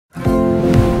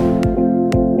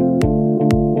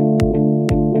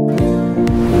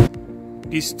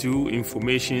These two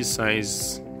information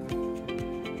signs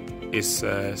is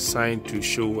a sign to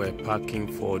show a parking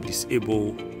for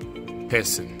disabled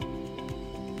person.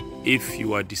 If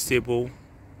you are disabled,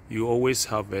 you always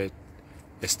have a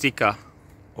sticker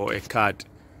or a card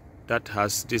that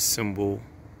has this symbol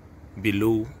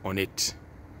below on it.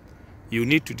 You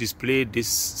need to display this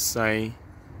sign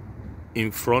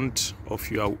in front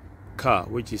of your car,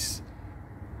 which is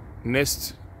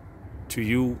next to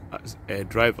you as a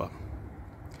driver,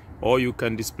 or you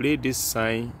can display this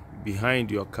sign behind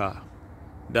your car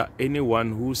that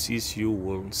anyone who sees you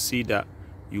will see that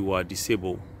you are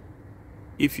disabled.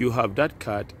 If you have that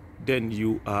card, then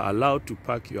you are allowed to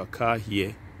park your car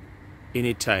here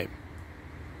anytime.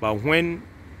 But when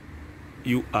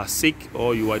you are sick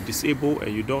or you are disabled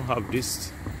and you don't have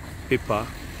this paper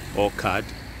or card,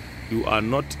 you are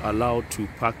not allowed to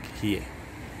park here.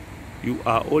 You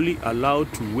are only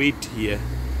allowed to wait here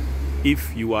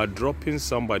if you are dropping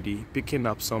somebody, picking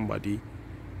up somebody,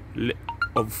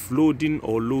 offloading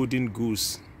or loading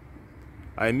goods.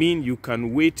 I mean, you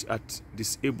can wait at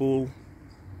disabled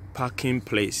parking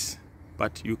place,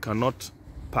 but you cannot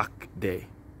park there.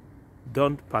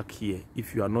 Don't park here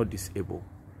if you are not disabled.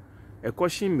 A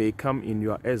question may come in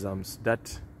your exams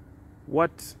that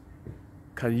what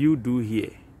can you do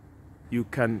here? You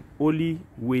can only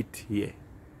wait here.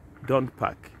 Don't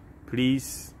park.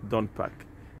 Please don't park.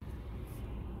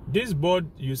 This board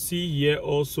you see here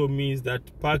also means that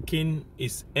parking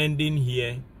is ending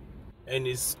here and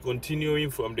is continuing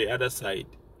from the other side.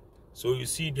 So you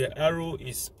see the arrow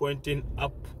is pointing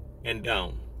up and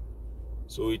down.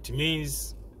 So it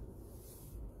means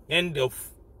end of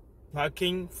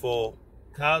parking for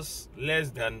cars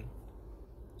less than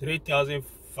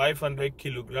 3,500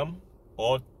 kilograms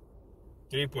or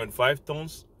 3.5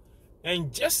 tons.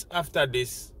 And just after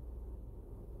this,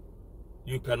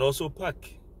 you can also park.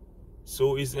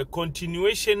 So it's a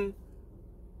continuation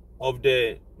of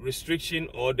the restriction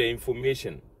or the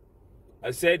information.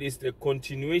 I said it's the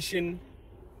continuation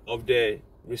of the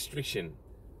restriction.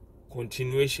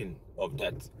 Continuation of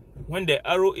that. When the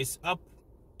arrow is up,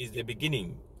 is the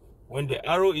beginning. When the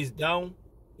arrow is down,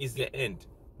 is the end.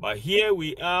 But here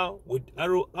we are with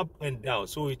arrow up and down.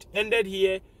 So it ended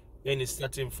here and it's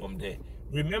starting from there.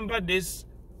 Remember this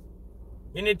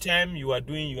anytime you are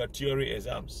doing your theory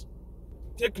exams.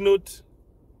 Take note,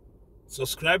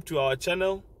 subscribe to our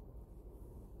channel,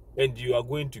 and you are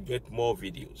going to get more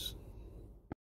videos.